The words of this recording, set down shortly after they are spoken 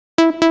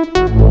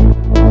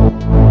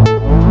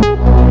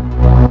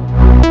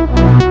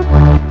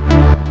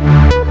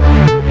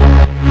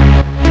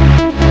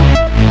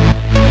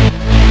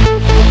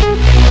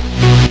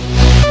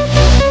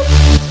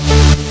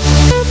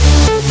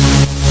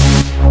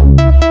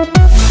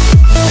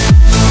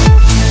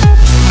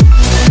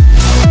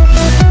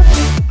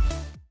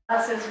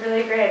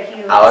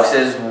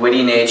Alex's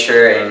witty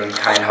nature and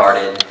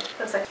kind-hearted.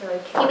 That's like really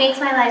cute. He makes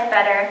my life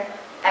better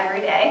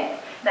every day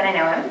that I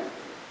know him.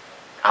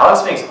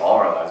 Alex makes all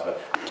our lives better.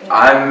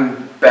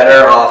 I'm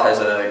better off as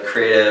a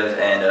creative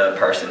and a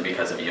person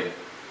because of you.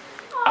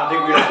 I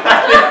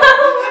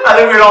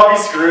think we'd all be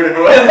screwed if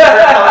it wasn't for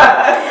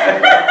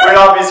Alex. We'd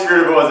all be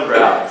screwed if it wasn't for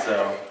Alex,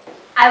 so.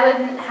 I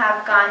wouldn't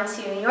have gone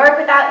to New York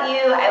without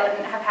you. I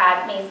wouldn't have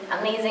had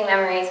amazing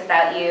memories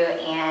without you,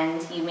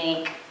 and you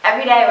make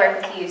every day I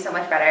work with you so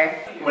much better.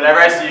 Whenever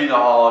I see you in the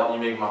hall, you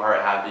make my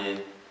heart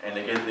happy, and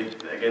I get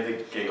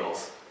the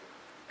giggles.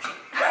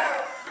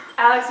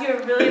 Alex, you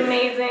are really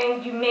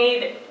amazing. You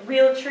made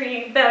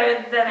Realtree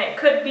better than it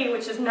could be,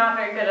 which is not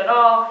very good at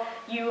all.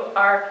 You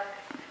are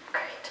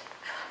great.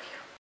 I love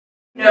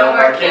you. No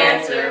more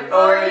cancer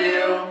for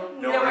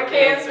you. No more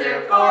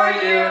cancer for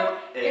you.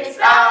 It's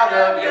out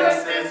of your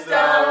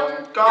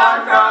system.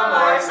 Gone from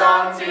our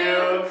song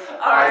to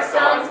our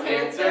song's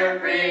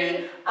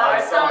cancer-free. Our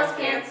song's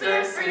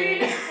cancer-free.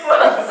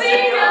 We'll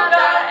sing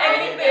about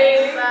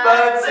anything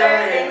But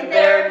certain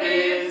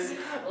therapies,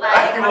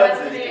 like what's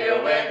the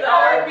deal with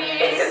our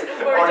bees,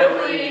 or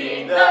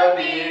depleting the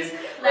bees.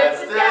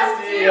 Let's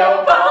discuss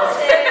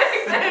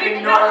geopolitics and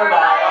ignore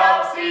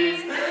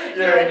biopsies.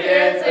 Your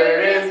cancer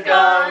is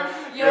gone.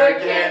 Your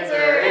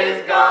cancer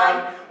is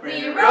gone.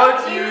 We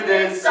wrote you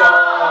this song.